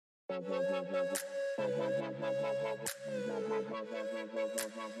All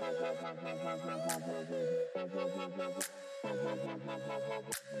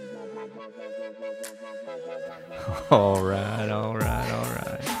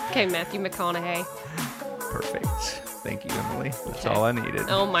right. Okay, Matthew McConaughey. Perfect. Thank you, Emily. That's all I needed.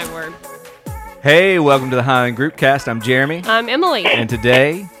 Oh, my word. Hey, welcome to the Highland Groupcast. I'm Jeremy. I'm Emily. And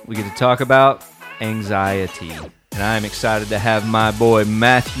today we get to talk about anxiety. And I'm excited to have my boy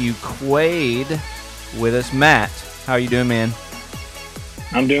Matthew Quaid with us. Matt, how are you doing, man?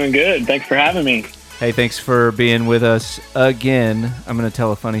 I'm doing good. Thanks for having me. Hey, thanks for being with us again. I'm going to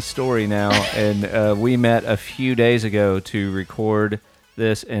tell a funny story now. And we met a few days ago to record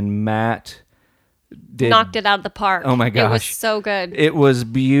this, and Matt knocked it out of the park. Oh my gosh. It was so good. It was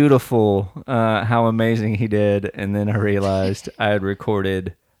beautiful how amazing he did. And then I realized I had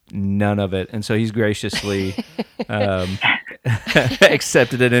recorded none of it. And so he's graciously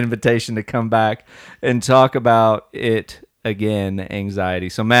accepted an invitation to come back and talk about it again, anxiety.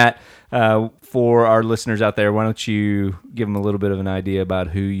 So Matt, for our listeners out there, why don't you give them a little bit of an idea about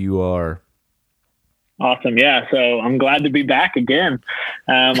who you are? Awesome. Yeah. So I'm glad to be back again.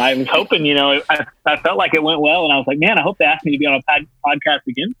 I was hoping, I felt like it went well, and I was like, man, I hope they asked me to be on a podcast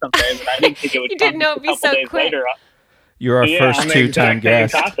again someday, but I didn't think it would You didn't know it'd be so quick. Later. You're our first two-time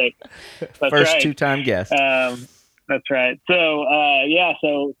guest. First two-time guest. That's right. So, I'm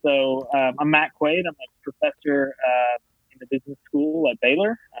Matt Quaid. I'm a professor in the business school at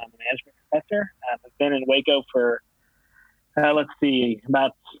Baylor. I'm a management professor. I've been in Waco for,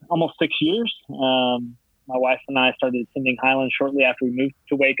 about almost 6 years. My wife and I started attending Highland shortly after we moved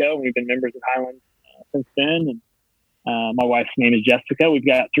to Waco. We've been members of Highland since then. And my wife's name is Jessica. We've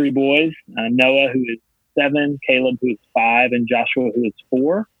got 3 boys, Noah, who is 7, Caleb, who is 5, and Joshua, who is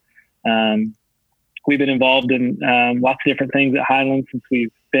 4. We've been involved in lots of different things at Highland since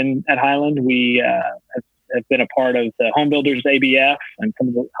we've been at Highland. We have been a part of the Home Builders ABF and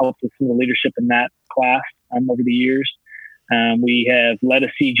helped with some of the leadership in that class over the years. We have led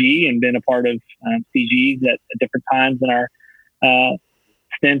a CG and been a part of CGs at different times in our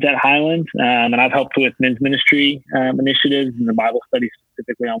stint at Highland. And I've helped with men's ministry initiatives and the Bible study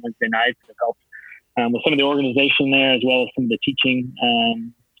specifically on Wednesday nights. I've helped with some of the organization there, as well as some of the teaching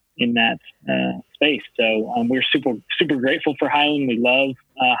in that space. So we're super, super grateful for Highland. We love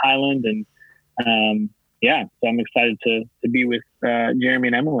Highland. And so I'm excited to be with Jeremy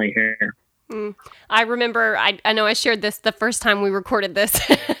and Emily here. I remember, I know I shared this the first time we recorded this,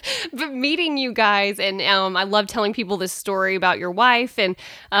 but meeting you guys, and I love telling people this story about your wife, and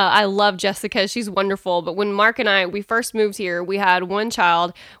I love Jessica. She's wonderful. But when Mark and we first moved here, we had one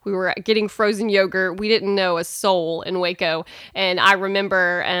child. We were getting frozen yogurt. We didn't know a soul in Waco. And I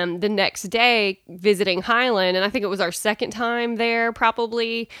remember the next day visiting Highland, and I think it was our second time there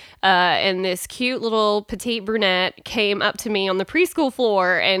probably, and this cute little petite brunette came up to me on the preschool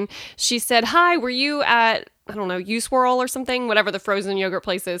floor, and she said, "Hi, were you at, I don't know, U-Swirl or something, whatever the frozen yogurt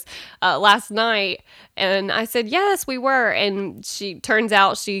place is, last night?" And I said, "Yes, we were." And she turns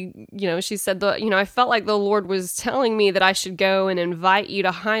out she said, I felt like the Lord was telling me that I should go and invite you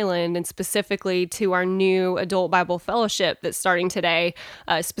to Highland, and specifically to our new adult Bible fellowship that's starting today,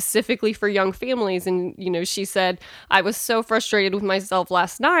 specifically for young families. And, she said, "I was so frustrated with myself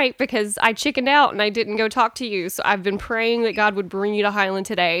last night because I chickened out and I didn't go talk to you. So I've been praying that God would bring you to Highland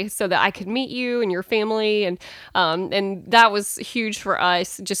today so that I could meet you and your family." And that was huge for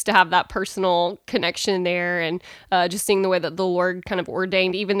us, just to have that personal connection there, and just seeing the way that the Lord kind of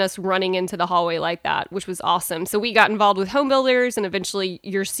ordained even us running into the hallway like that, which was awesome. So we got involved with Home Builders and eventually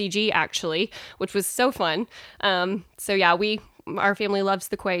your CG actually, which was so fun. Our family loves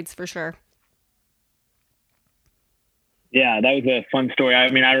the Quaids for sure. Yeah, that was a fun story. I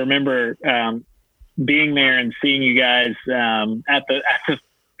mean, I remember being there and seeing you guys at the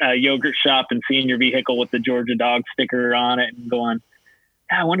yogurt shop and seeing your vehicle with the Georgia dog sticker on it and going,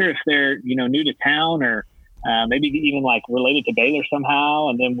 I wonder if they're, new to town or maybe even like related to Baylor somehow.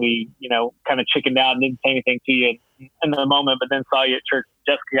 And then we, kind of chickened out and didn't say anything to you in the moment, but then saw you at church.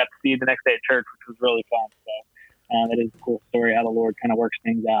 Jessica got to see you the next day at church, which was really fun. So that is a cool story how the Lord kind of works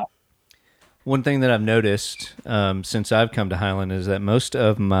things out. One thing that I've noticed since I've come to Highland is that most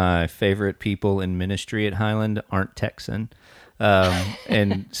of my favorite people in ministry at Highland aren't Texan.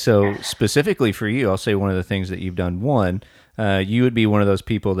 And so specifically for you, I'll say one of the things that you've done. One, you would be one of those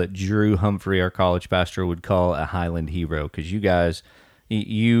people that Drew Humphrey, our college pastor, would call a Highland hero, because you guys,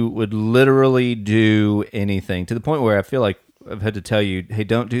 you would literally do anything, to the point where I feel like I've had to tell you, hey,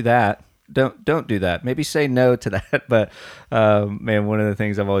 don't do that. Don't do that. Maybe say no to that. But man, one of the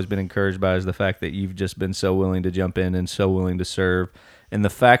things I've always been encouraged by is the fact that you've just been so willing to jump in and so willing to serve. And the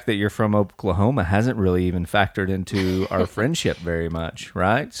fact that you're from Oklahoma hasn't really even factored into our friendship very much,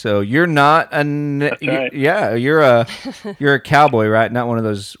 right? So you're not That's right. you're a cowboy, right? Not one of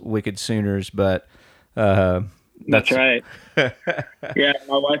those wicked Sooners, but That's right. Yeah,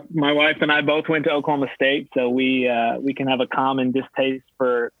 my wife and I both went to Oklahoma State, so we can have a common distaste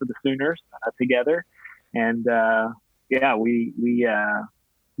for the Sooners together. And yeah, we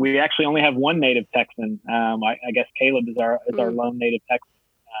actually only have one native Texan. I guess Caleb is our lone native Texan.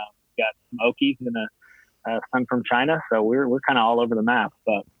 We've got some Okies and a son from China, so we're kind of all over the map.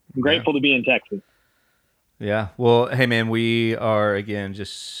 But I'm grateful to be in Texas. Yeah. Well, hey man, we are again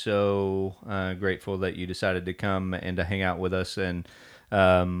just so grateful that you decided to come and to hang out with us. And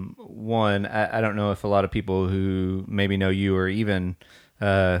one, I don't know if a lot of people who maybe know you or even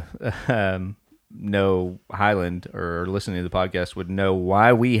know Highland or listening to the podcast would know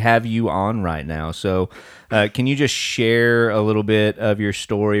why we have you on right now. So can you just share a little bit of your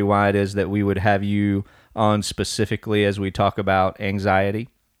story, why it is that we would have you on specifically as we talk about anxiety?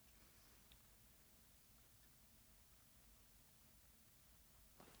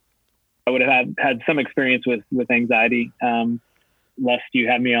 I would have had some experience with anxiety, lest you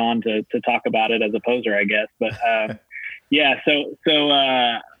have me on to talk about it as a poser, I guess. But yeah, so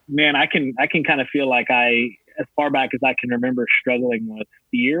man, I can kind of feel like as far back as I can remember, struggling with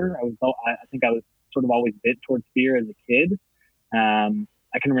fear. I think I was sort of always bent towards fear as a kid.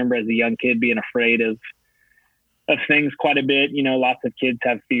 I can remember as a young kid being afraid of things quite a bit. You know, lots of kids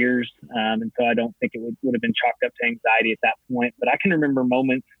have fears. And so I don't think it would have been chalked up to anxiety at that point. But I can remember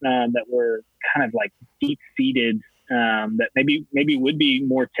moments that were kind of like deep seated, that maybe would be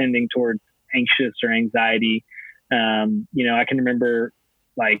more tending towards anxious or anxiety. You know, I can remember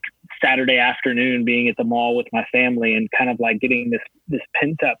like Saturday afternoon being at the mall with my family and kind of like getting this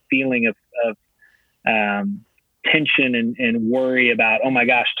pent up feeling of tension and worry about, oh my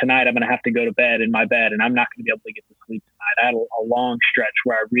gosh, tonight I'm going to have to go to bed in my bed and I'm not going to be able to get to sleep tonight. I had a long stretch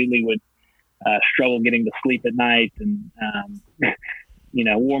where I really would struggle getting to sleep at night, and you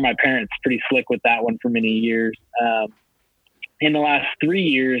know, wore my parents pretty slick with that one for many years. In the last 3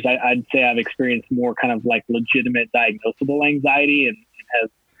 years, I'd say I've experienced more kind of like legitimate diagnosable anxiety, and have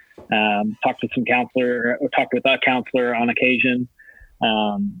talked with a counselor on occasion.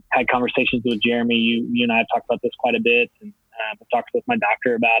 Had conversations with Jeremy. You and I have talked about this quite a bit, and I've talked with my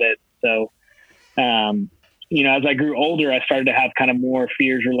doctor about it. So, you know, as I grew older, I started to have kind of more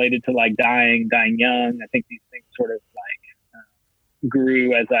fears related to like dying young. I think these things sort of like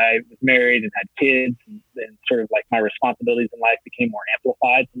grew as I was married and had kids, and sort of like my responsibilities in life became more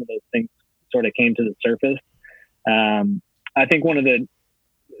amplified. Some of those things sort of came to the surface. I think one of the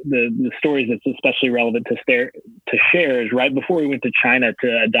stories that's especially relevant to share is right before we went to China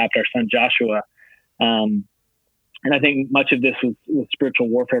to adopt our son Joshua. And I think much of this was spiritual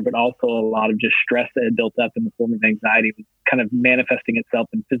warfare, but also a lot of just stress that had built up in the form of anxiety was kind of manifesting itself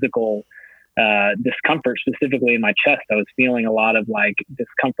in physical discomfort, specifically in my chest. I was feeling a lot of like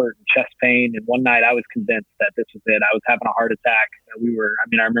discomfort and chest pain. And one night I was convinced that this was it. I was having a heart attack.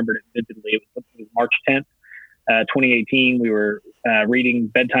 I remembered it vividly. It was March 10th. 2018, we were reading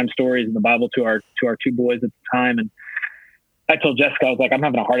bedtime stories in the Bible to our two boys at the time, and I told Jessica, I was like, I'm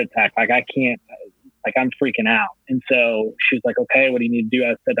having a heart attack. Like I can't, like I'm freaking out. And so she was like, okay, what do you need to do?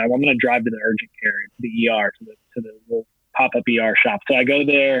 I said, I'm going to drive to the urgent care, to the ER, to the little pop-up ER shop. So I go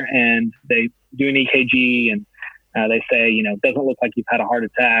there and they do an EKG, and they say, you know, it doesn't look like you've had a heart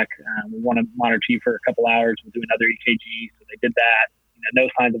attack. We want to monitor you for a couple hours. We'll do another EKG. So they did that. You know, no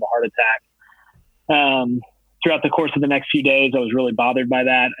signs of a heart attack. Throughout the course of the next few days, I was really bothered by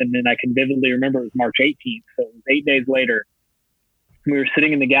that. And then I can vividly remember it was March 18th. So it was 8 days later. We were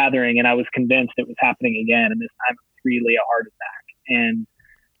sitting in the gathering and I was convinced it was happening again. And this time it was really a heart attack.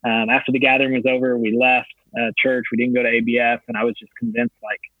 And after the gathering was over, we left church. We didn't go to ABF. And I was just convinced,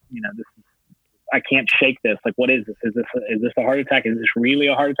 like, you know, I can't shake this. Like, what is this? Is this a heart attack? Is this really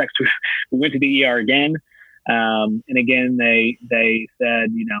a heart attack? So we went to the ER again. And again, they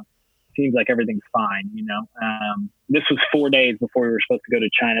said, you know, seems like everything's fine, you know. This was 4 days before we were supposed to go to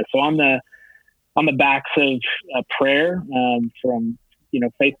China. So on the backs of prayer from, you know,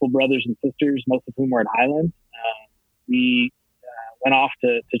 faithful brothers and sisters, most of whom were at Highland, we went off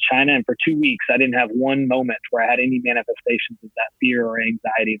to China. And for 2 weeks, I didn't have one moment where I had any manifestations of that fear or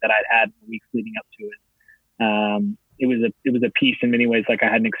anxiety that I'd had in the weeks leading up to it. It was a peace in many ways like I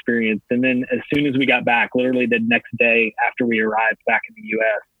hadn't experienced. And then as soon as we got back, literally the next day after we arrived back in the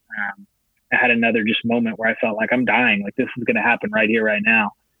U.S., I had another just moment where I felt like I'm dying. Like this is going to happen right here, right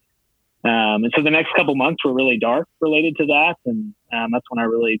now. And so the next couple months were really dark related to that. And that's when I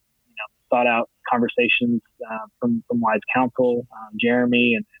really, you know, sought out conversations from wise counsel,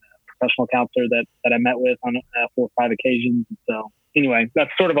 Jeremy, and a professional counselor that I met with on 4 or 5 occasions. And so anyway,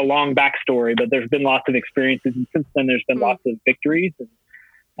 that's sort of a long backstory, but there's been lots of experiences, and since then there's been lots of victories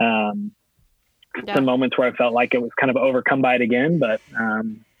and some moments where I felt like it was kind of overcome by it again. But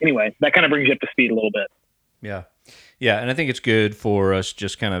anyway, that kind of brings you up to speed a little bit. Yeah. Yeah. And I think it's good for us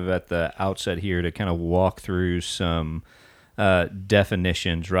just kind of at the outset here to kind of walk through some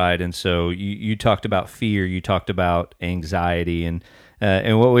definitions, right? And so you talked about fear, you talked about anxiety, and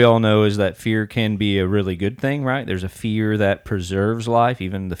what we all know is that fear can be a really good thing, right? There's a fear that preserves life.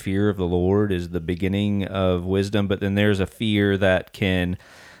 Even the fear of the Lord is the beginning of wisdom, but then there's a fear that can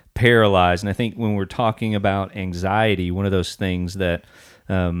paralyze. And I think when we're talking about anxiety, one of those things that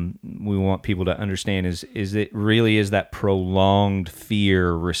we want people to understand is it really is that prolonged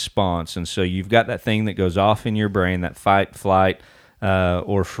fear response. And so you've got that thing that goes off in your brain, that fight, flight,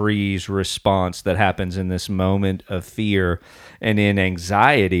 or freeze response that happens in this moment of fear. And in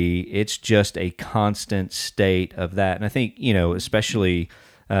anxiety, it's just a constant state of that. And I think, especially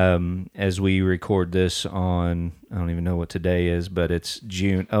as we record this on, I don't even know what today is, but it's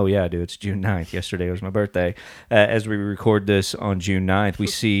June. Oh, yeah, I do. It's June 9th. Yesterday was my birthday. As we record this on June 9th, we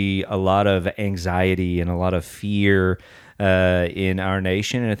see a lot of anxiety and a lot of fear in our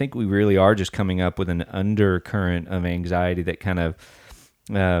nation. And I think we really are just coming up with an undercurrent of anxiety that kind of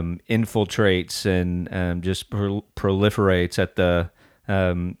infiltrates and just proliferates at the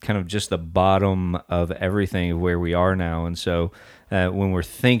kind of just the bottom of everything of where we are now. And so when we're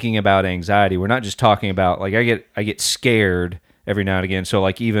thinking about anxiety, we're not just talking about like I get scared every now and again. So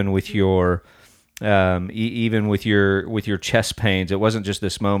like even with your chest pains, it wasn't just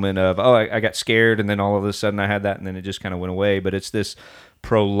this moment of I got scared and then all of a sudden I had that and then it just kind of went away. But it's this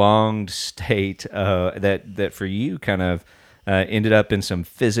prolonged state that for you kind of ended up in some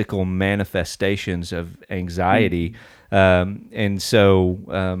physical manifestations of anxiety. And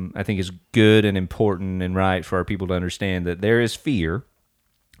so I think it's good and important and right for our people to understand that there is fear.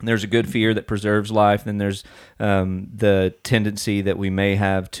 There's a good fear that preserves life. Then there's the tendency that we may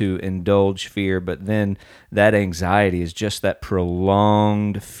have to indulge fear. But then that anxiety is just that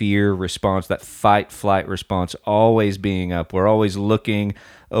prolonged fear response, that fight, flight response, always being up. We're always looking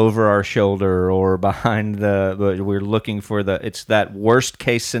over our shoulder or behind we're looking for it's that worst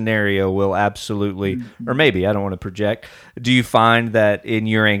case scenario will absolutely, or maybe, I don't want to project. Do you find that in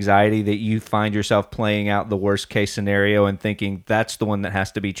your anxiety that you find yourself playing out the worst case scenario and thinking that's the one that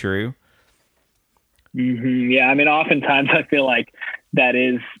has to be true? Mm-hmm. Yeah. I mean, oftentimes I feel like that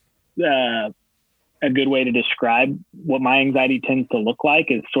is a good way to describe what my anxiety tends to look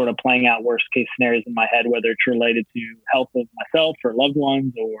like, is sort of playing out worst case scenarios in my head, whether it's related to health of myself or loved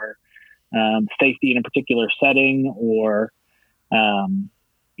ones, or safety in a particular setting, or,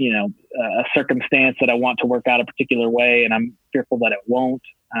 a circumstance that I want to work out a particular way and I'm fearful that it won't.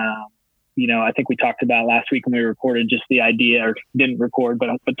 I think we talked about last week when we recorded just the idea, or didn't record, but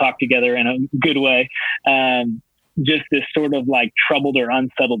talked together in a good way. Just this sort of like troubled or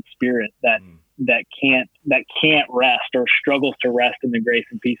unsettled spirit that can't rest or struggles to rest in the grace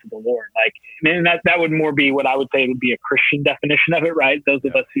and peace of the Lord. Like, I mean, that would more be what I would say would be a Christian definition of it, right? Those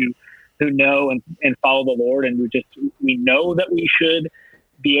of us who know and follow the Lord, and we know that we should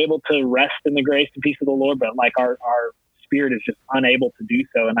be able to rest in the grace and peace of the Lord, but like our spirit is just unable to do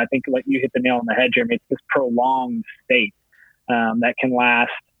so. And I think like you hit the nail on the head, Jeremy, it's this prolonged state that can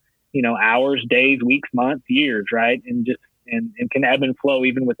last, hours, days, weeks, months, years, right? And can ebb and flow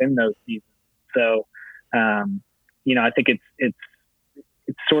even within those seasons. So, I think it's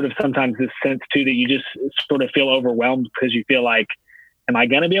sort of sometimes this sense too, that you just sort of feel overwhelmed because you feel like, am I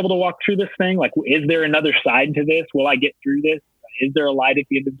going to be able to walk through this thing? Like, is there another side to this? Will I get through this? Is there a light at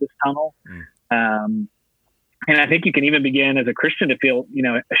the end of this tunnel? And I think you can even begin as a Christian to feel,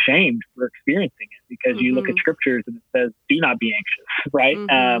 ashamed for experiencing it, because you look at scriptures and it says, do not be anxious. Right.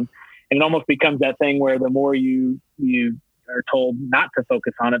 And it almost becomes that thing where the more you are told not to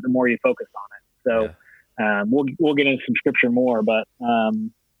focus on it, the more you focus on it. So we'll get into some scripture more, but I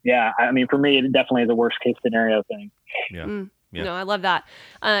mean, for me, it definitely is a worst case scenario thing. Yeah. Yeah. No, I love that.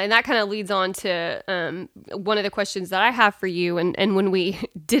 And that kind of leads on to one of the questions that I have for you. And when we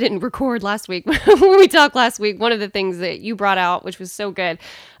didn't record last week, when we talked last week, one of the things that you brought out, which was so good,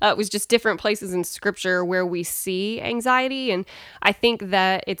 was just different places in scripture where we see anxiety. And I think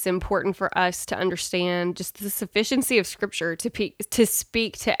that it's important for us to understand just the sufficiency of scripture to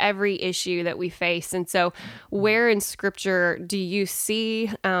speak to every issue that we face. And so where in scripture do you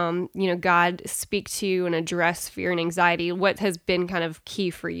see, God speak to and address fear and anxiety? What has been kind of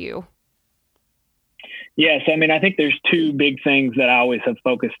key for you? Yes. I mean, I think there's two big things that I always have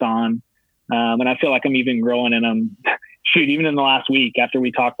focused on And I feel like I'm even growing in them. Shoot, even in the last week, after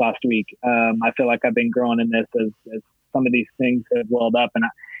we talked last week, I feel like I've been growing in this as some of these things have welled up. And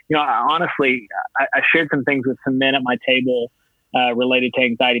honestly, I shared some things with some men at my table related to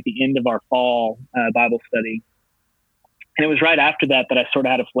anxiety at the end of our fall Bible study. And it was right after that I sort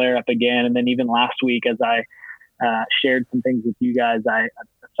of had a flare up again. And then even last week, as I shared some things with you guys, I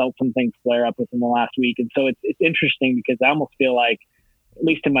felt some things flare up within the last week. And so it's interesting because I almost feel like, at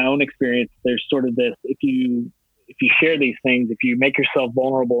least in my own experience, there's sort of this, if you share these things, if you make yourself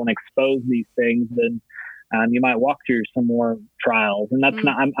vulnerable and expose these things, then you might walk through some more trials. And that's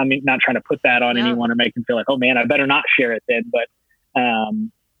not, I'm not trying to put that on anyone or make them feel like, oh man, I better not share it then. But,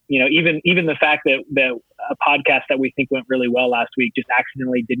 even the fact that a podcast that we think went really well last week just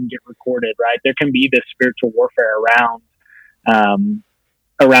accidentally didn't get recorded, right? There can be this spiritual warfare around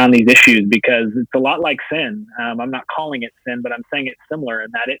these issues, because it's a lot like sin. I'm not calling it sin, but I'm saying it's similar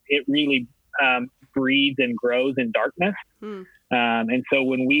in that it really breeds and grows in darkness. And so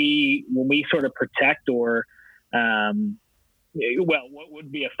when we sort of protect or, what would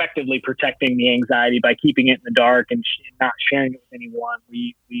be effectively protecting the anxiety by keeping it in the dark and not sharing it with anyone,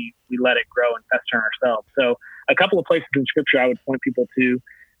 we let it grow and fester in ourselves. So a couple of places in scripture I would point people to.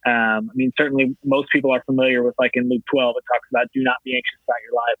 Certainly most people are familiar with, like in Luke 12, it talks about, do not be anxious about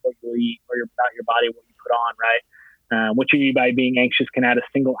your life, what you will eat, or about your body, what you put on, right? What you mean by being anxious can add a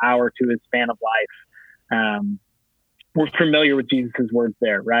single hour to his span of life. We're familiar with Jesus' words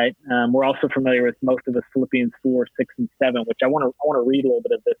there, right? We're also familiar with most of the Philippians 4, 6, and 7, which I want to read a little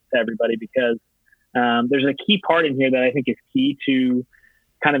bit of this to everybody, because there's a key part in here that I think is key to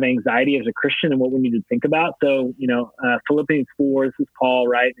kind of anxiety as a Christian and what we need to think about. So, Philippians 4, this is Paul,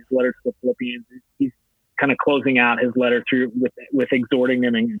 right? His letter to the Philippians. He's kind of closing out his letter through with exhorting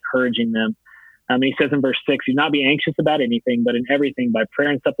them and encouraging them. And he says in verse 6, do not be anxious about anything, but in everything by prayer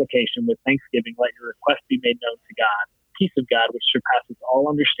and supplication with thanksgiving, let your requests be made known to God. The peace of God, which surpasses all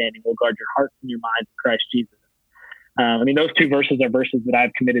understanding, will guard your hearts and your minds in Christ Jesus. Those two verses are verses that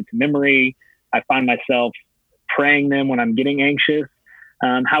I've committed to memory. I find myself praying them when I'm getting anxious.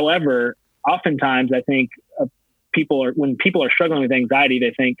 However, oftentimes I think when people are struggling with anxiety,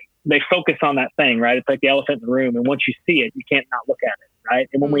 they focus on that thing, right? It's like the elephant in the room. And once you see it, you can't not look at it, right?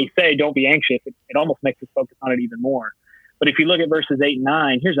 And when we say don't be anxious, it almost makes us focus on it even more. But if you look at verses 8 and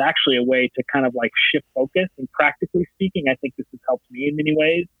 9, here's actually a way to kind of like shift focus. And practically speaking, I think this has helped me in many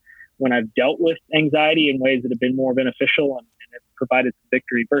ways when I've dealt with anxiety in ways that have been more beneficial and it's provided some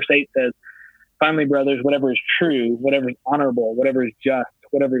victory. Verse 8 says, finally, brothers, whatever is true, whatever is honorable, whatever is just,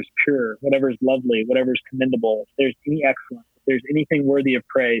 whatever is pure, whatever is lovely, whatever is commendable, if there's any excellence, if there's anything worthy of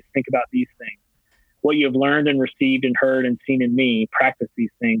praise, think about these things. What you have learned and received and heard and seen in me, practice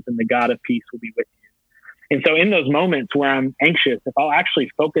these things, and the God of peace will be with you. And so in those moments where I'm anxious, if I'll actually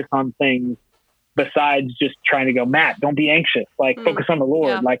focus on things besides just trying to go, Matt, don't be anxious, focus on the Lord.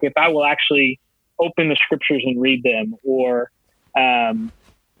 Yeah. Like if I will actually open the scriptures and read them, or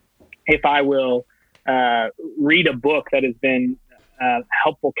if I will read a book that has been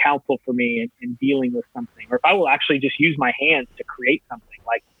helpful counsel for me in dealing with something, or if I will actually just use my hands to create something,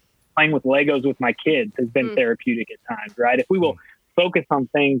 like playing with Legos with my kids has been therapeutic at times, right? If we will focus on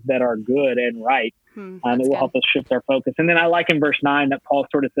things that are good and right, it will help us shift our focus. And then I like in verse 9 that Paul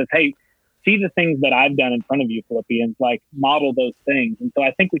sort of says, hey, see the things that I've done in front of you, Philippians, like model those things. And so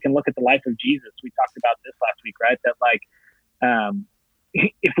I think we can look at the life of Jesus. We talked about this last week, right? That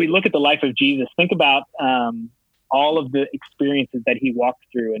if we look at the life of Jesus, think about all of the experiences that he walked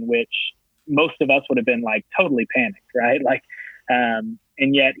through, in which most of us would have been like totally panicked, right?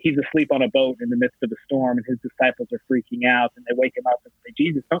 And yet he's asleep on a boat in the midst of a storm, and his disciples are freaking out, and they wake him up and say,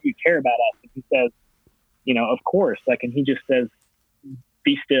 Jesus, don't you care about us? And he says, of course. And he just says,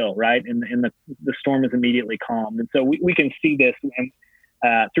 be still, right? And the storm is immediately calmed. And so we can see this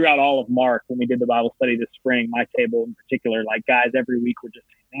throughout all of Mark, when we did the Bible study this spring, my table in particular, guys, every week we're just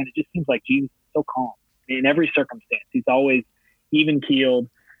saying, man, it just seems like Jesus is so calm in every circumstance. He's always even keeled.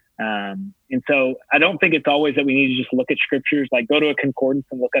 And so I don't think it's always that we need to just look at scriptures, go to a concordance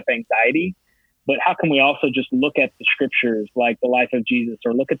and look up anxiety, but how can we also just look at the scriptures, like the life of Jesus,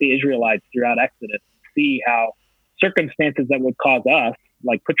 or look at the Israelites throughout Exodus, and see how circumstances that would cause us,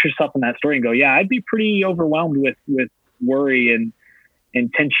 put yourself in that story and go, yeah, I'd be pretty overwhelmed with worry and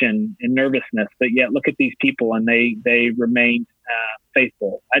tension and nervousness, but yet look at these people and they remained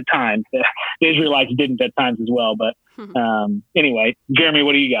faithful at times. The Israelites didn't at times as well, but anyway, Jeremy,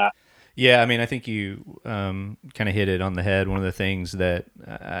 what do you got? Yeah, I think you kind of hit it on the head. One of the things that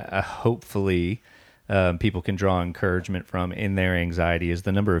hopefully people can draw encouragement from in their anxiety is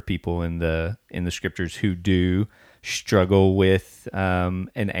the number of people in the scriptures who do struggle with an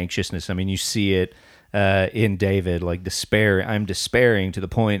anxiousness. I mean, you see it in David, like despair. I'm despairing to the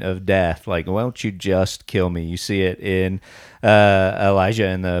point of death. Like, why don't you just kill me? You see it in Elijah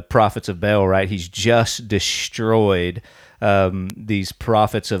and the prophets of Baal, right? He's just destroyed these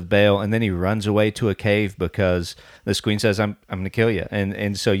prophets of Baal, and then he runs away to a cave because this queen says, I'm going to kill you.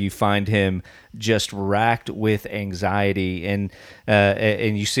 And so you find him just racked with anxiety, and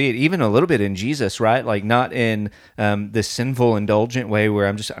you see it even a little bit in Jesus, right? Like not in this sinful, indulgent way where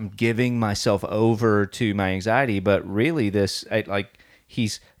I'm giving myself over to my anxiety, but really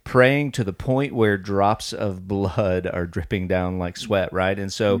he's praying to the point where drops of blood are dripping down like sweat, right?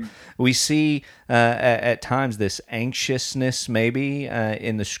 And so we see at times this anxiousness maybe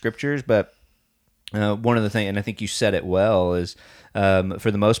in the scriptures, but one of the things, and I think you said it well, is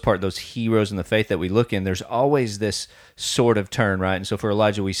for the most part, those heroes in the faith that we look in, there's always this sort of turn, right? And so for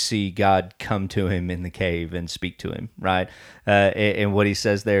Elijah, we see God come to him in the cave and speak to him, right? And what he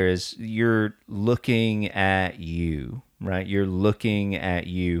says there is, you're looking at you, right? You're looking at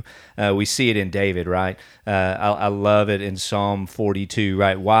you. We see it in David, right? I love it in Psalm 42,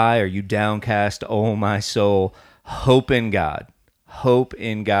 right? Why are you downcast, O my soul? Hope in God. Hope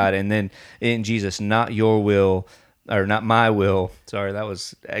in God. And then in Jesus, not your will, or not my will. Sorry, that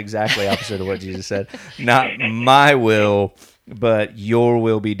was exactly opposite of what Jesus said. Not my will, but your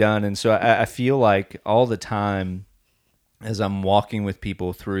will be done. And so I feel like all the time, as I'm walking with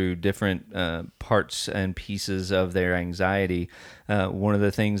people through different parts and pieces of their anxiety, one of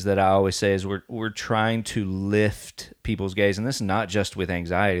the things that I always say is we're trying to lift people's gaze, and this is not just with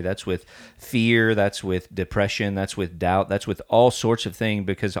anxiety. That's with fear, that's with depression, that's with doubt, that's with all sorts of things,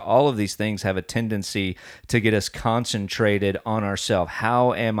 because all of these things have a tendency to get us concentrated on ourselves.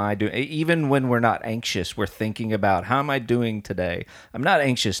 How am I doing? Even when we're not anxious, we're thinking about, how am I doing today? I'm not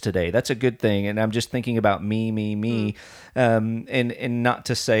anxious today. That's a good thing, and I'm just thinking about me. And not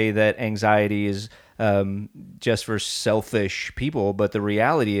to say that anxiety is just for selfish people, but the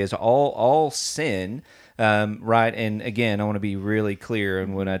reality is all sin, right? And again, I want to be really clear,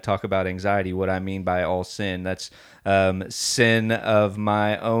 and when I talk about anxiety, what I mean by all sin, that's sin of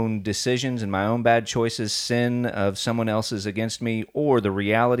my own decisions and my own bad choices, sin of someone else's against me, or the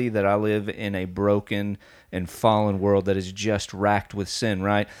reality that I live in a broken and fallen world that is just racked with sin,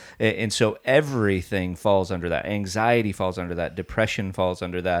 right? And so everything falls under that. Anxiety falls under that. Depression falls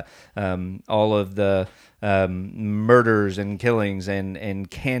under that. All of the murders and killings and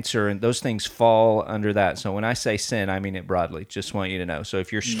cancer, and those things fall under that. So when I say sin, I mean it broadly. Just want you to know. So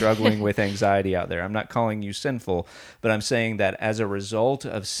if you're struggling with anxiety out there, I'm not calling you sinful, but I'm saying that as a result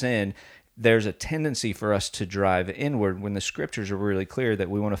of sin, there's a tendency for us to drive inward when the scriptures are really clear that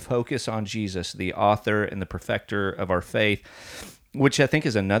we want to focus on Jesus, the author and the perfecter of our faith, which I think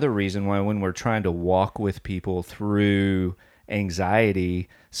is another reason why when we're trying to walk with people through anxiety,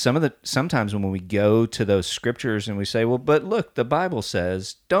 sometimes when we go to those scriptures and we say, well, but look, the Bible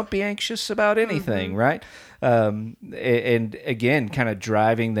says, don't be anxious about anything, right? And again, kind of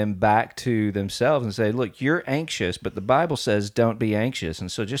driving them back to themselves and say, look, you're anxious, but the Bible says don't be anxious.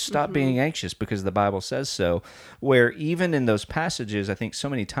 And so just stop being anxious because the Bible says so. Where even in those passages, I think so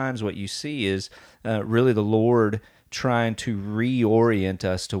many times what you see is really the Lord trying to reorient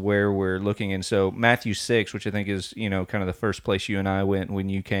us to where we're looking. And so Matthew 6, which I think is, kind of the first place you and I went when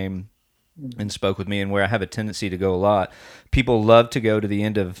you came and spoke with me, and where I have a tendency to go a lot. People love to go to the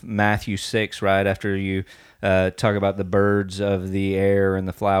end of Matthew 6, right, after you talk about the birds of the air and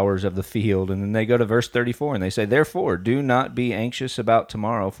the flowers of the field, and then they go to verse 34, and they say, therefore, do not be anxious about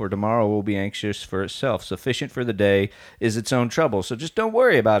tomorrow, for tomorrow will be anxious for itself. Sufficient for the day is its own trouble. So just don't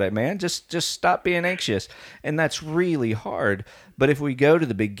worry about it, man. Just stop being anxious. And that's really hard. But if we go to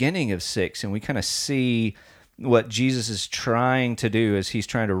the beginning of 6 and we kind of see what Jesus is trying to do, is he's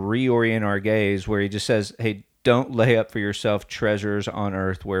trying to reorient our gaze, where he just says, hey, don't lay up for yourself treasures on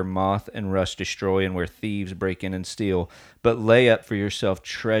earth where moth and rust destroy and where thieves break in and steal, but lay up for yourself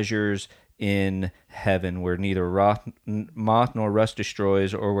treasures in heaven where neither moth nor rust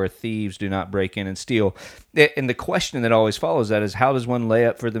destroys, or where thieves do not break in and steal. And the question that always follows that is, how does one lay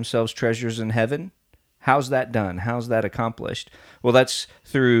up for themselves treasures in heaven? How's that done? How's that accomplished? Well, that's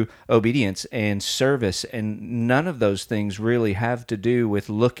through obedience and service, and none of those things really have to do with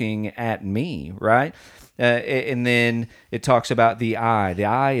looking at me, right? And then it talks about the eye. The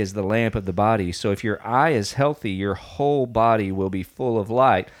eye is the lamp of the body. So if your eye is healthy, your whole body will be full of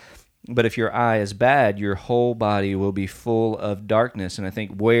light. But if your eye is bad, your whole body will be full of darkness. And I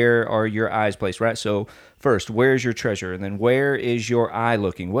think, where are your eyes placed, right? So first, where's your treasure? And then where is your eye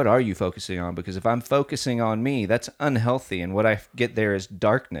looking? What are you focusing on? Because if I'm focusing on me, that's unhealthy. And what I get there is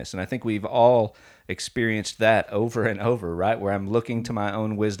darkness. And I think we've all experienced that over and over, right? Where I'm looking to my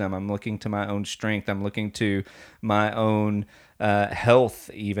own wisdom. I'm looking to my own strength. I'm looking to my own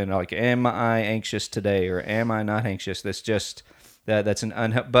health, even. Like, am I anxious today or am I not anxious? That's an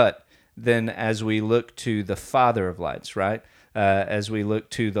unhealthy. But then as we look to the Father of lights, right? As we look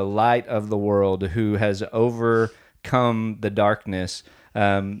to the light of the world who has overcome the darkness,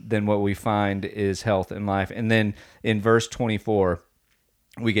 then what we find is health and life. And then in verse 24,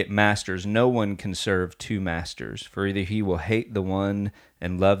 we get masters. No one can serve two masters, for either he will hate the one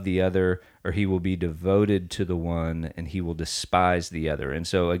and love the other, or he will be devoted to the one and he will despise the other. And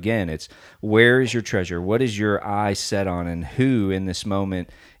so again, it's, where is your treasure? What is your eye set on, and who in this moment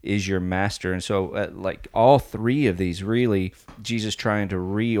is your master? And so like all three of these, really, Jesus trying to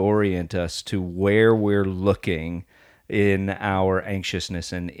reorient us to where we're looking in our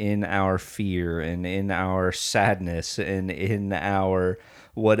anxiousness and in our fear and in our sadness and in our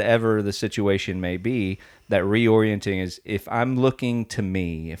whatever the situation may be. That reorienting is, if I'm looking to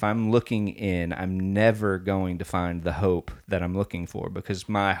me, if I'm looking in, I'm never going to find the hope that I'm looking for, because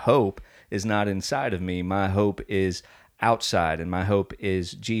my hope is not inside of me. My hope is outside, and my hope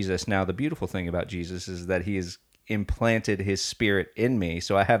is Jesus. Now, the beautiful thing about Jesus is that he has implanted his Spirit in me.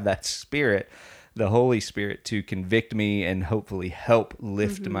 So I have that Spirit, the Holy Spirit, to convict me and hopefully help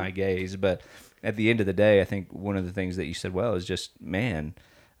lift my gaze. But at the end of the day, I think one of the things that you said well is just, man,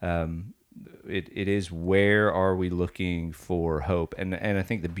 it is, where are we looking for hope? And I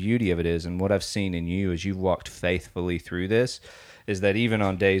think the beauty of it is, and what I've seen in you as you've walked faithfully through this, is that even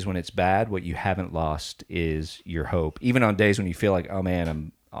on days when it's bad, what you haven't lost is your hope. Even on days when you feel like, oh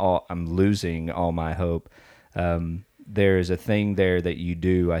man, I'm losing all my hope, there is a thing there that you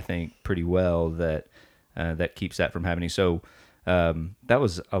do, I think, pretty well that keeps that from happening. So that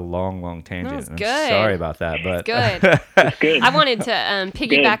was a long tangent. That was I'm good. sorry about that, but good. That's good. I wanted to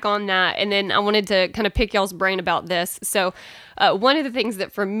piggyback on that, and then I wanted to kind of pick y'all's brain about this. So one of the things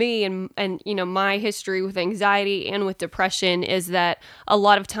that for me and you know, my history with anxiety and with depression is that a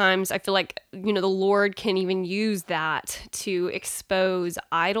lot of times I feel like, you know, the Lord can even use that to expose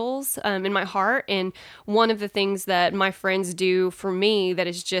idols in my heart. And one of the things that my friends do for me that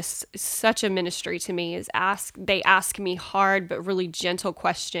is just such a ministry to me is they ask me hard but really gentle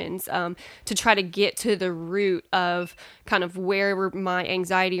questions to try to get to the root of kind of where my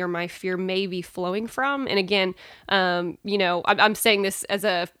anxiety or my fear may be flowing from. And again, you know, I'm saying this as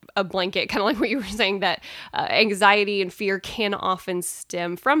a blanket, kind of like what you were saying, that anxiety and fear can often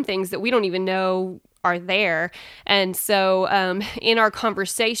stem from things that we don't even know are there. And so in our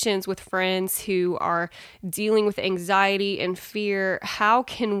conversations with friends who are dealing with anxiety and fear, how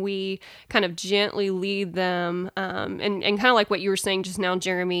can we kind of gently lead them and kind of like what you were saying just now,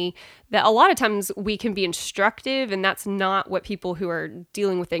 Jeremy, that a lot of times we can be instructive, and that's not what people who are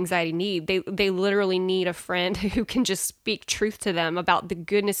dealing with anxiety need. They literally need a friend who can just speak truth to them about the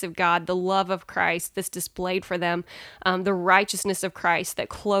goodness of God, the love of Christ that's displayed for them, the righteousness of Christ that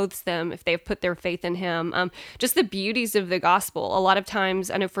clothes them if they've put their faith in him, just the beauties of the gospel. A lot of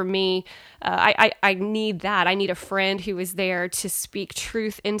times, I know for me, I need that. I need a friend who is there to speak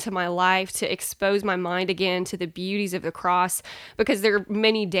truth into my life, to expose my mind again to the beauties of the cross, because there are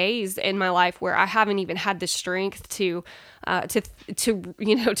many days in my life where I haven't even had the strength to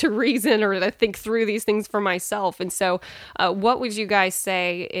reason or to think through these things for myself. And so what would you guys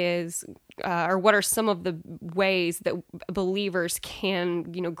say is or what are some of the ways that believers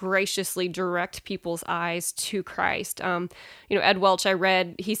can, you know, graciously direct people's eyes to Christ? You know, Ed Welch, I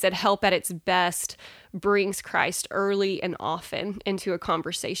read, he said, help at its best brings Christ early and often into a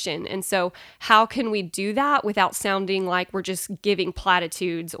conversation. And so how can we do that without sounding like we're just giving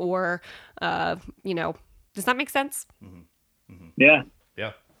platitudes or, you know, does that make sense? Mm-hmm. Yeah.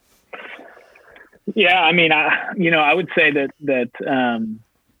 Yeah. Yeah. I mean, I would say that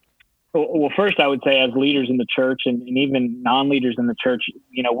well, first I would say, as leaders in the church and even non-leaders in the church,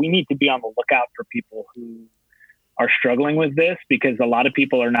 you know, we need to be on the lookout for people who are struggling with this, because a lot of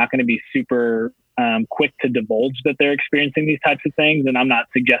people are not going to be super quick to divulge that they're experiencing these types of things. And I'm not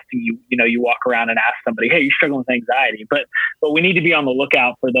suggesting you walk around and ask somebody, hey, you're struggling with anxiety, but we need to be on the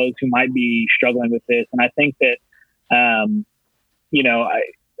lookout for those who might be struggling with this. And I think that, I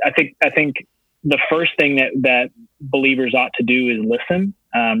think the first thing that believers ought to do is listen,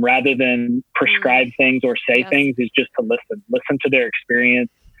 rather than prescribe things or say things, is just to listen to their experience,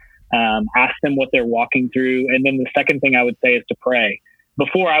 ask them what they're walking through. And then the second thing I would say is to pray.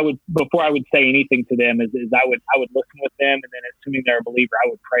 before I would say anything to them is I would listen with them, and then assuming they're a believer, I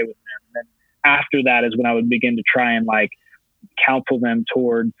would pray with them. And then after that is when I would begin to try and like counsel them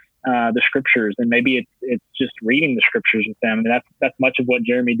towards the scriptures, and maybe it's just reading the scriptures with them. And that's much of what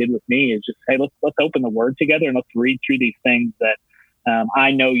Jeremy did with me, is just, hey, let's open the Word together and let's read through these things that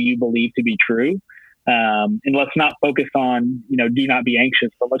I know you believe to be true. And let's not focus on, do not be anxious,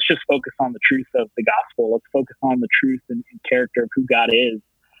 but let's just focus on the truth of the gospel. Let's focus on the truth and character of who God is.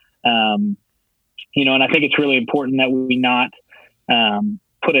 And I think it's really important that we not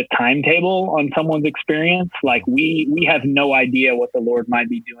put a timetable on someone's experience. Like we have no idea what the Lord might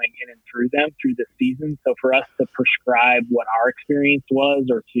be doing in and through them through this season. So for us to prescribe what our experience was,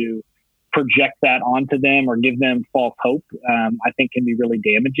 or to project that onto them or give them false hope, I think can be really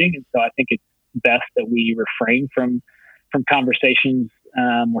damaging. And so I think it's best that we refrain from conversations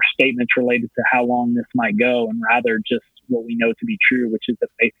or statements related to how long this might go, and rather just what we know to be true, which is the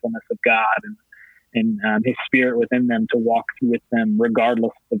faithfulness of God and His Spirit within them to walk with them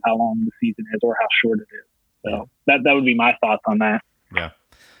regardless of how long the season is or how short it is. So that would be my thoughts on that. Yeah,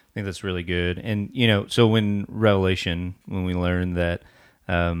 I think that's really good. And, so when Revelation, when we learn that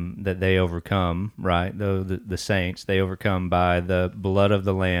they overcome, right, the saints, they overcome by the blood of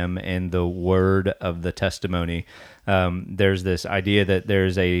the Lamb and the word of the testimony, there's this idea that there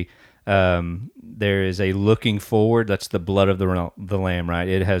is a looking forward. That's the blood of the Lamb, right?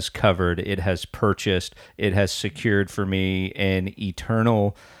 It has covered, it has purchased, it has secured for me an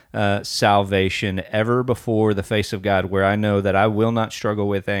eternal salvation ever before the face of God, where I know that I will not struggle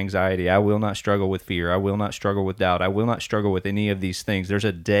with anxiety, I will not struggle with fear, I will not struggle with doubt, I will not struggle with any of these things. There's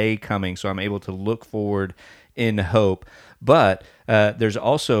a day coming, so I'm able to look forward in hope. But there's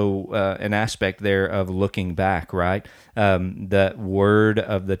also an aspect there of looking back, right? The word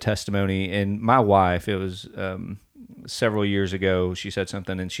of the testimony. And my wife, it was several years ago, she said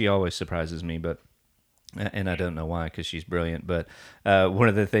something, and she always surprises me, and I don't know why, because she's brilliant, but one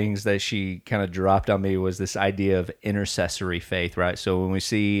of the things that she kind of dropped on me was this idea of intercessory faith, right? So when we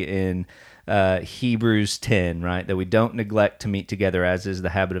see in Hebrews 10, right, that we don't neglect to meet together as is the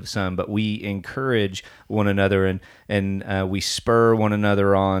habit of some, but we encourage one another and we spur one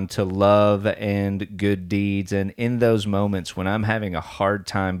another on to love and good deeds. And in those moments when I'm having a hard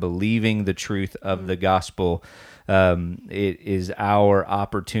time believing the truth of the gospel, it is our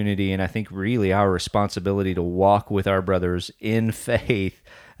opportunity, and I think really our responsibility, to walk with our brothers in faith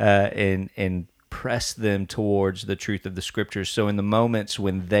and press them towards the truth of the scriptures. So in the moments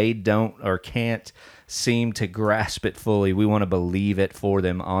when they don't or can't seem to grasp it fully, we want to believe it for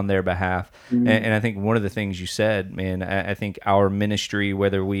them on their behalf. Mm-hmm. And I think one of the things you said, man, I think our ministry,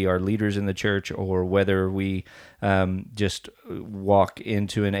 whether we are leaders in the church or whether we just walk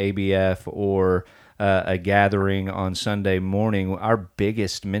into an ABF or a gathering on Sunday morning, our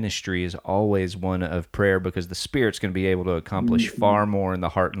biggest ministry is always one of prayer, because the Spirit's going to be able to accomplish far more in the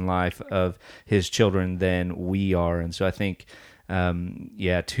heart and life of His children than we are. And so I think,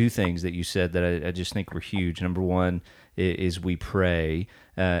 two things that you said that I just think were huge. Number one is we pray,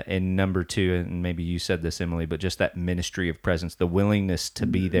 and number two, and maybe you said this, Emily, but just that ministry of presence, the willingness to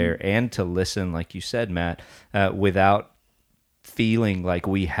be there and to listen, like you said, Matt, without feeling like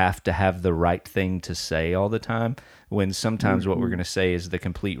we have to have the right thing to say all the time, when sometimes what we're going to say is the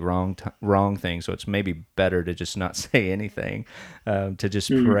complete wrong thing. So it's maybe better to just not say anything, to just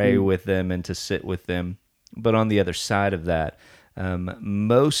pray with them and to sit with them. But on the other side of that,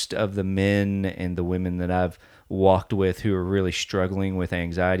 most of the men and the women that I've walked with who are really struggling with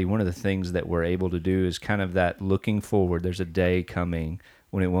anxiety, one of the things that we're able to do is kind of that looking forward. There's a day coming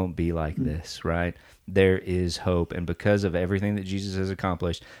when it won't be like this, right? There is hope. And because of everything that Jesus has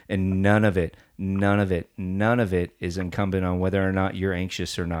accomplished, and none of it is incumbent on whether or not you're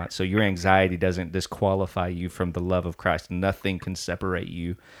anxious or not. So your anxiety doesn't disqualify you from the love of Christ. Nothing can separate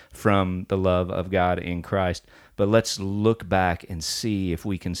you from the love of God in Christ. But let's look back and see if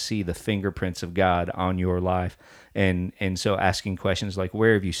we can see the fingerprints of God on your life. And so asking questions like,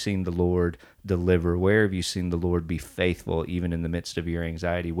 where have you seen the Lord deliver? Where have you seen the Lord be faithful even in the midst of your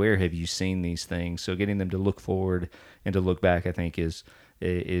anxiety? Where have you seen these things? So getting them to look forward and to look back, I think, is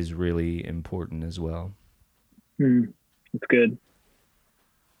really important as well. That's good.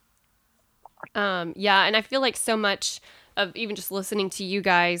 And I feel like so much of even just listening to you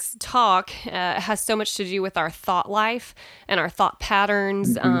guys talk has so much to do with our thought life and our thought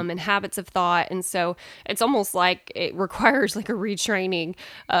patterns and habits of thought. And so it's almost like it requires like a retraining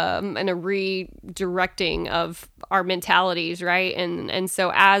and a redirecting of our mentalities, right? And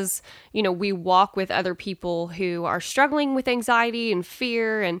so as we walk with other people who are struggling with anxiety and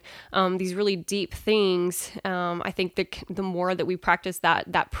fear and these really deep things, I think the more that we practice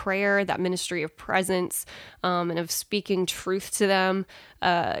that prayer, that ministry of presence, and of speaking truth to them,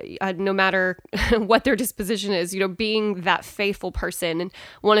 no matter what their disposition is, being that faithful person. And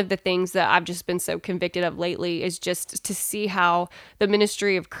one of the things that I've just been so convicted of lately is just to see how the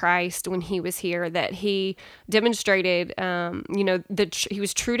ministry of Christ, when he was here, that he demonstrated, he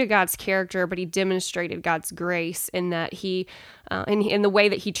was true to God's character, but he demonstrated God's grace in that he, in the way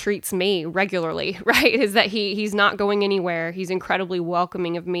that he treats me regularly, right? Is that he's not going anywhere. He's incredibly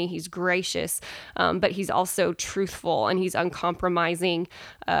welcoming of me. He's gracious, but he's also truthful and he's uncompromising,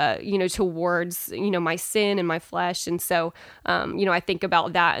 towards, my sin and my flesh. And so, I think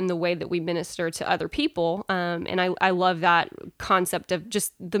about that in the way that we minister to other people. And I love that concept of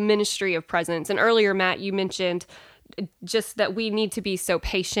just the ministry of presence. And earlier, Matt, you mentioned just that we need to be so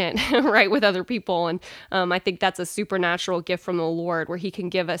patient, right, with other people. And I think that's a supernatural gift from the Lord, where he can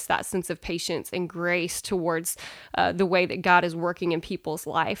give us that sense of patience and grace towards the way that God is working in people's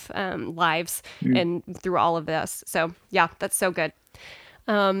lives and through all of this. So yeah, that's so good.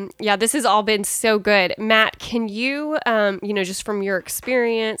 This has all been so good. Matt, can you, just from your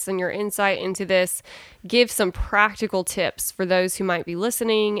experience and your insight into this, give some practical tips for those who might be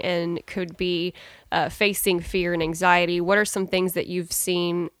listening and could be facing fear and anxiety? What are some things that you've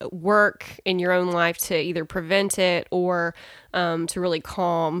seen work in your own life to either prevent it or to really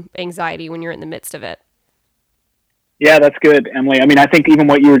calm anxiety when you're in the midst of it? Yeah, that's good, Emily. I mean, I think even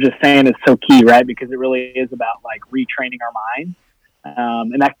what you were just saying is so key, right? Because it really is about like retraining our mind.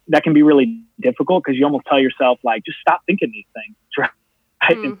 And that can be really difficult because you almost tell yourself, like, just stop thinking these things, right?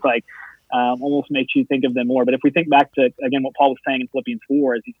 It's like, almost makes you think of them more. But if we think back to, again, what Paul was saying in Philippians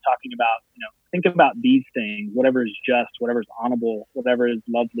 4, as he's talking about, think about these things, whatever is just, whatever is honorable, whatever is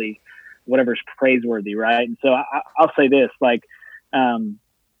lovely, whatever is praiseworthy, right? And so I'll say this, like,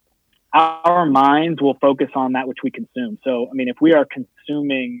 our minds will focus on that which we consume. So, I mean, if we are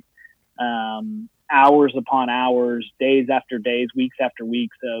consuming, hours upon hours, days after days, weeks after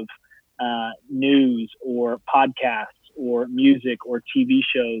weeks of news or podcasts or music or TV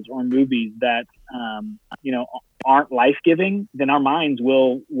shows or movies that aren't life-giving, then our minds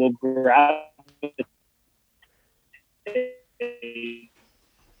will gravitate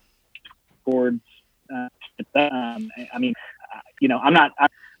towards. I'm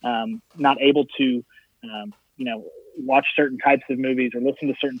not able to watch certain types of movies or listen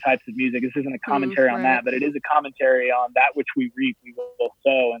to certain types of music. This isn't a commentary on that, but it is a commentary on that which we reap, we will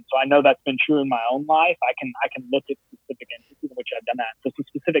sow. And so I know that's been true in my own life. I can look at specific instances in which I've done that. So some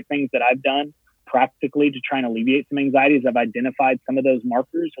specific things that I've done practically to try and alleviate some anxieties, I've identified some of those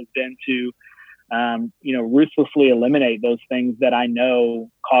markers, has been to, ruthlessly eliminate those things that I know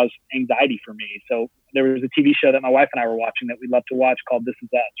cause anxiety for me. So there was a TV show that my wife and I were watching that we love to watch called This Is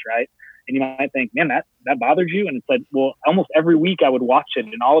Us, right? And you might think, man, that bothers you. And it's like, well, almost every week I would watch it,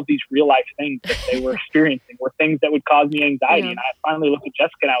 and all of these real life things that they were experiencing were things that would cause me anxiety. And I finally looked at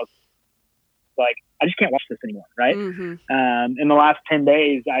Jessica and I was like, I just can't watch this anymore, right? In the last 10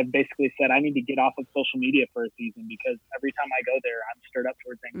 days, I've basically said I need to get off of social media for a season, because every time I go there, I'm stirred up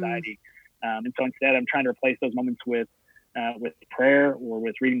towards anxiety. And so instead, I'm trying to replace those moments with prayer or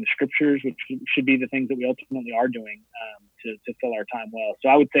with reading the scriptures, which should be the things that we ultimately are doing to fill our time well. So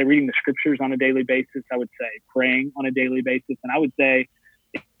I would say reading the scriptures on a daily basis. I would say praying on a daily basis. And I would say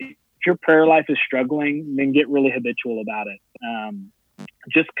if your prayer life is struggling, then get really habitual about it.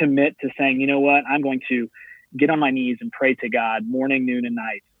 Just commit to saying, you know what, I'm going to get on my knees and pray to God morning, noon, and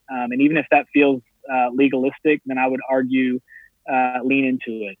night. And even if that feels legalistic, then I would argue lean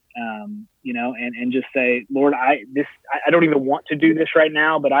into it, and just say, Lord, I don't even want to do this right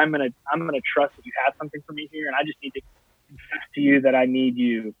now, but I'm gonna trust that you have something for me here, and I just need to confess to you that I need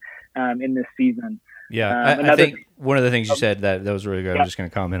you in this season. Yeah, I think one of the things you said that was really good. I'm just going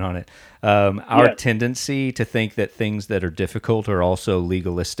to comment on it. Our tendency to think that things that are difficult are also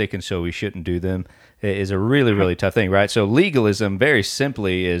legalistic, and so we shouldn't do them, is a really, really tough thing, right? So legalism, very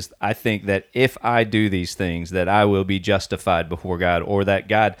simply, is I think that if I do these things, that I will be justified before God, or that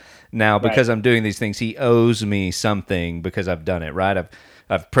God now, because I'm doing these things, He owes me something because I've done it, right?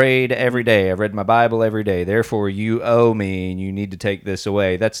 I've prayed every day. I've read my Bible every day. Therefore, you owe me, and you need to take this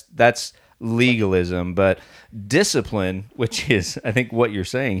away. That's legalism. But discipline, which is, I think, what you're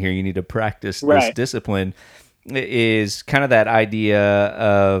saying here, you need to practice this discipline, is kind of that idea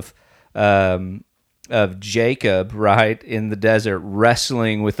of Jacob, right, in the desert,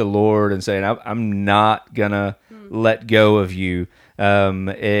 wrestling with the Lord and saying, I'm not going to let go of you.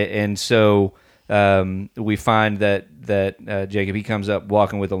 And so we find that Jacob, he comes up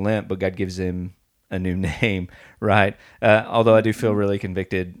walking with a limp, but God gives him a new name, right? Although I do feel really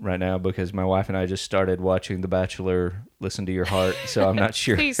convicted right now because my wife and I just started watching The Bachelor, Listen to Your Heart, so I'm not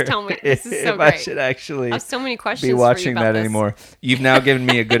sure. Please tell me. This is so if great. I should actually I have so many questions be watching for you about that this. anymore. You've now given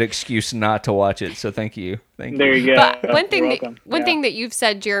me a good excuse not to watch it, so thank you. There you go. But one You're thing, welcome. thing that you've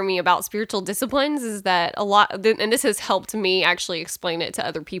said, Jeremy, about spiritual disciplines is that a lot, and this has helped me actually explain it to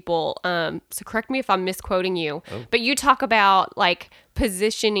other people. So correct me if I'm misquoting you, but you talk about like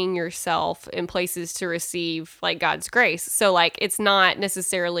positioning yourself in places to receive like God's grace. So like it's not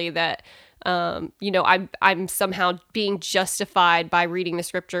necessarily that I'm somehow being justified by reading the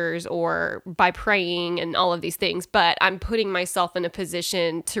scriptures or by praying and all of these things, but I'm putting myself in a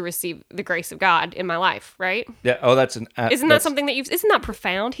position to receive the grace of God in my life, right? Yeah. Oh, Isn't that something that isn't that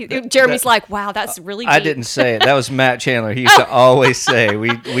profound? Jeremy's like, wow, that's really deep. I didn't say it. That was Matt Chandler. He used to always say,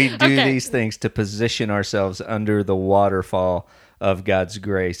 we do these things to position ourselves under the waterfall of God's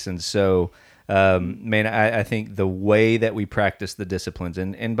grace. And so, I think the way that we practice the disciplines,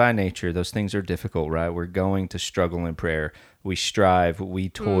 and by nature, those things are difficult, right? We're going to struggle in prayer. We strive, we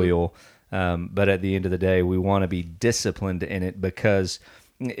toil, but at the end of the day, we want to be disciplined in it because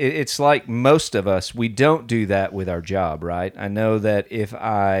it's like most of us, we don't do that with our job, right? I know that if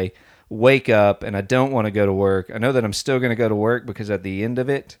I wake up and I don't want to go to work, I know that I'm still going to go to work because at the end of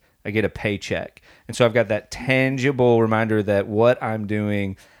it, I get a paycheck. And so I've got that tangible reminder that what I'm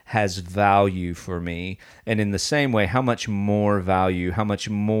doing has value for me. And in the same way, how much more value, how much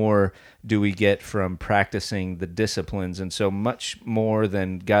more do we get from practicing the disciplines? And so much more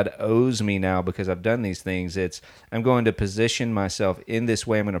than God owes me now because I've done these things. It's I'm going to position myself in this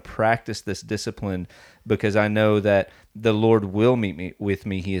way. I'm going to practice this discipline because I know that the Lord will meet with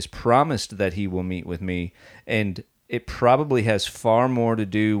me. He has promised that he will meet with me. And it probably has far more to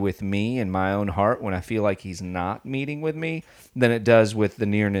do with me and my own heart when I feel like he's not meeting with me than it does with the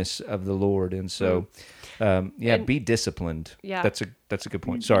nearness of the Lord. And so, be disciplined. Yeah. That's a good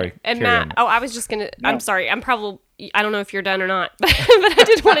point. Sorry. And carry Matt, on. I was just going to, I'm sorry. I don't know if you're done or not, but I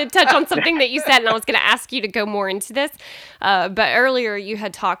did want to touch on something that you said, and I was going to ask you to go more into this. But earlier you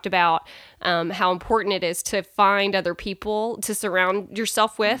had talked about how important it is to find other people to surround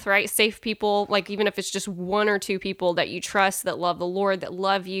yourself with, right? Safe people, like even if it's just one or two people that you trust, that love the Lord, that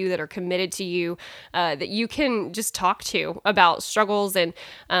love you, that are committed to you, that you can just talk to about struggles. And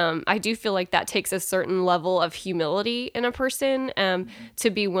I do feel like that takes a certain level of humility in a person to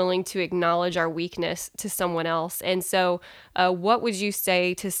be willing to acknowledge our weakness to someone else. And so what would you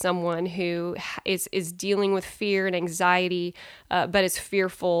say to someone who is dealing with fear and anxiety, but is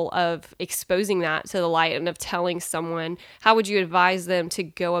fearful of exposing that to the light and of telling someone? How would you advise them to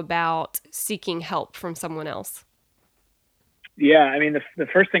go about seeking help from someone else? Yeah, I mean, the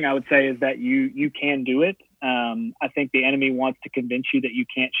first thing I would say is that you can do it. I think the enemy wants to convince you that you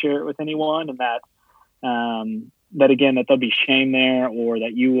can't share it with anyone, and that again, that there'll be shame there, or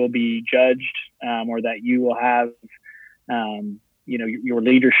that you will be judged, or that you will have, your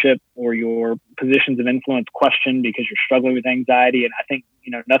leadership or your positions of influence questioned because you're struggling with anxiety. And I think,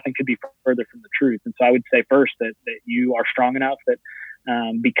 nothing could be further from the truth. And so I would say first that you are strong enough that,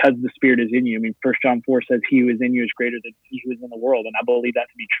 because the Spirit is in you. I mean, 1 John 4 says, "He who is in you is greater than he who is in the world." And I believe that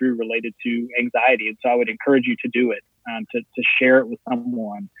to be true related to anxiety. And so I would encourage you to do it, to share it with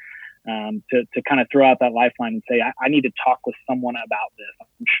someone, to kind of throw out that lifeline and say, I need to talk with someone about this.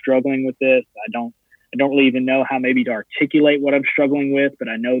 I'm struggling with this. I don't really even know how maybe to articulate what I'm struggling with, but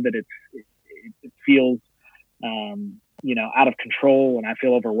I know that it feels, out of control, and I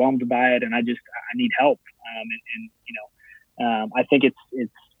feel overwhelmed by it, and I need help. I think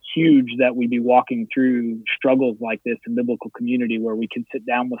it's huge that we be walking through struggles like this in biblical community, where we can sit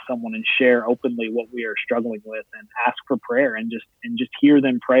down with someone and share openly what we are struggling with, and ask for prayer, and just hear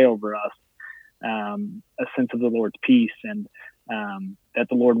them pray over us, a sense of the Lord's peace, and that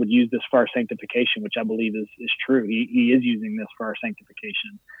the Lord would use this for our sanctification, which I believe is true. He is using this for our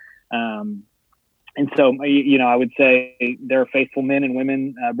sanctification. And so, I would say there are faithful men and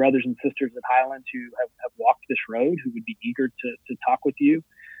women, brothers and sisters at Highland who have walked this road, who would be eager to talk with you.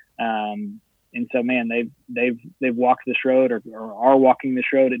 And so, man, they've walked this road or are walking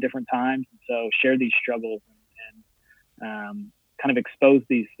this road at different times. And so share these struggles and kind of expose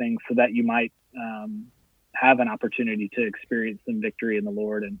these things so that you might have an opportunity to experience some victory in the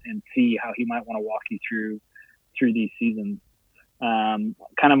Lord and see how he might want to walk you through these seasons. kind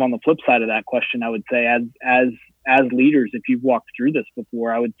of on the flip side of that question, I would say as leaders, if you've walked through this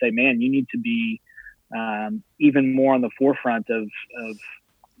before, I would say, man, you need to be even more on the forefront of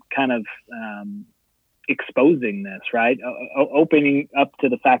kind of exposing this, right? Opening up to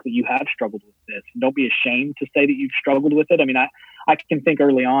the fact that you have struggled with this. Don't be ashamed to say that you've struggled with it. I mean, I can think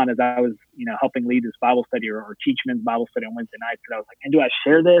early on as I was, helping lead this Bible study or teach men's Bible study on Wednesday nights, that I was like, and do I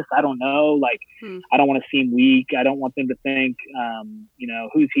share this? I don't know. Like, I don't want to seem weak. I don't want them to think,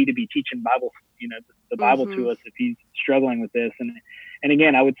 who's he to be teaching Bible, the Bible to us if he's struggling with this. And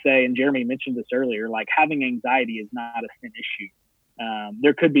again, I would say, and Jeremy mentioned this earlier, like having anxiety is not a sin issue.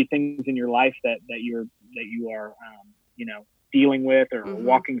 There could be things in your life that you are, dealing with or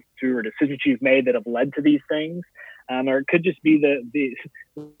walking through, or decisions you've made that have led to these things. Or it could just be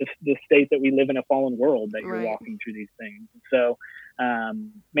the state that we live in, a fallen world, that you're walking through these things. So,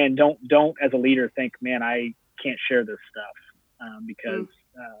 man, don't as a leader think, man, I can't share this stuff, because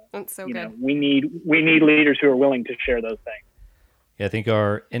that's so good. We need leaders who are willing to share those things. Yeah, I think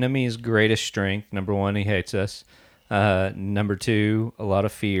our enemy's greatest strength, number one, he hates us. Number two, a lot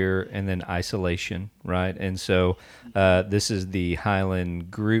of fear, and then isolation, right? And so this is the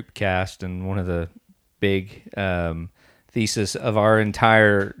Highland group cast, and one of the big thesis of our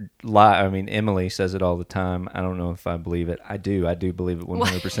entire life. I mean, Emily says it all the time. I don't know if I believe it. I do believe it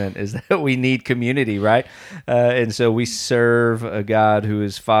 100%, is that we need community, right? And so we serve a God who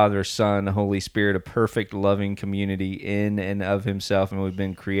is Father, Son, Holy Spirit, a perfect, loving community in and of himself, and we've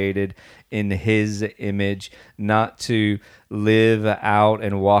been created in his image, not to live out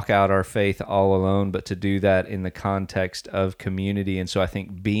and walk out our faith all alone, but to do that in the context of community. And so I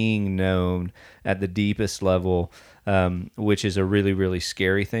think being known at the deepest level, which is a really, really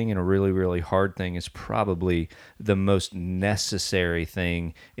scary thing and a really, really hard thing, is probably the most necessary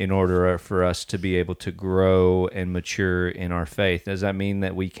thing in order for us to be able to grow and mature in our faith. Does that mean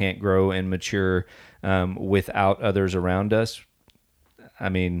that we can't grow and mature without others around us? I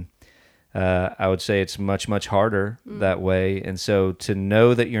mean, I would say it's much, much harder that way. And so to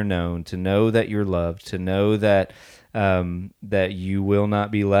know that you're known, to know that you're loved, to know that that you will not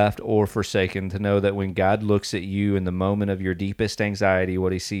be left or forsaken, to know that when God looks at you in the moment of your deepest anxiety,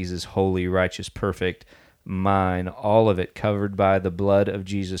 what he sees is holy, righteous, perfect, mine, all of it covered by the blood of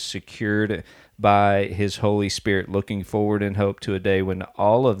Jesus, secured by his Holy Spirit, looking forward in hope to a day when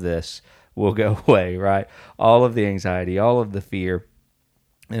all of this will go away, right? All of the anxiety, all of the fear.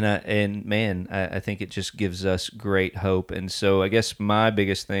 And man, I think it just gives us great hope. And so I guess my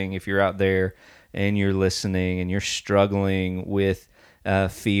biggest thing, if you're out there and you're listening and you're struggling with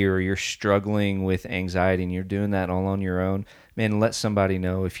fear, or you're struggling with anxiety, and you're doing that all on your own, man, let somebody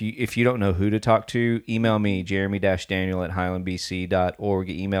know. If you don't know who to talk to, email me, jeremy-daniel@highlandbc.org.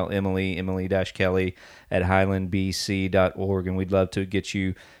 Email emily-kelly@highlandbc.org, and we'd love to get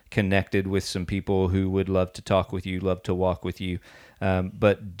you connected with some people who would love to talk with you, love to walk with you.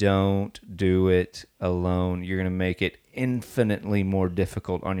 But don't do it alone. You're going to make it infinitely more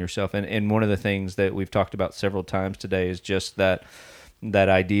difficult on yourself. And one of the things that we've talked about several times today is just that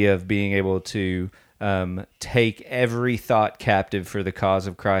idea of being able to take every thought captive for the cause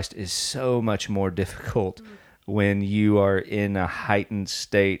of Christ is so much more difficult when you are in a heightened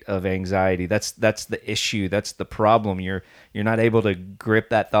state of anxiety. That's the issue. That's the problem. You're not able to grip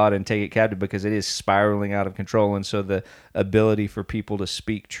that thought and take it captive because it is spiraling out of control. And so the ability for people to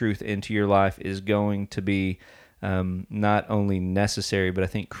speak truth into your life is going to be not only necessary, but I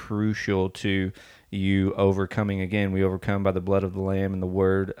think crucial to you overcoming. Again, we overcome by the blood of the Lamb and the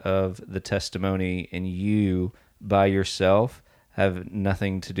word of the testimony, and you by yourself have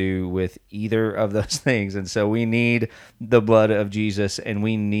nothing to do with either of those things. And so we need the blood of Jesus, and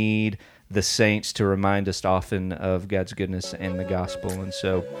we need the saints to remind us often of God's goodness and the gospel. And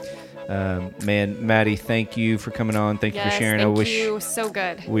so, man, Maddie, thank you for coming on. Thank you for sharing. I wish you. So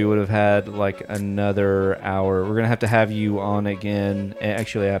good. We would have had like another hour. We're going to have you on again.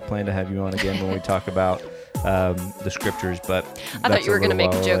 Actually, I plan to have you on again when we talk about the scriptures, but I thought you were going to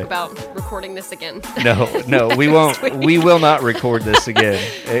make a joke about recording this again. No, we won't. We will not record this again.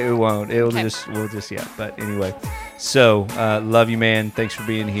 It won't. We'll just, But anyway, so love you, man. Thanks for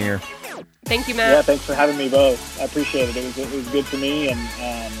being here. Thank you, Matt. Yeah, thanks for having me both. I appreciate it. It was good for me, and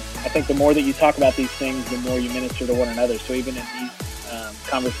I think the more that you talk about these things, the more you minister to one another. So even in these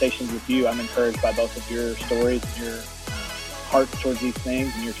conversations with you, I'm encouraged by both of your stories, your heart towards these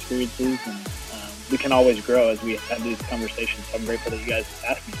things, and your experiences, and we can always grow as we have these conversations. So I'm grateful that you guys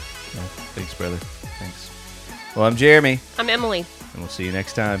asked me. Yeah, thanks, brother. Thanks. Well, I'm Jeremy. I'm Emily. And we'll see you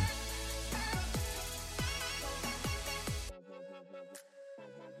next time.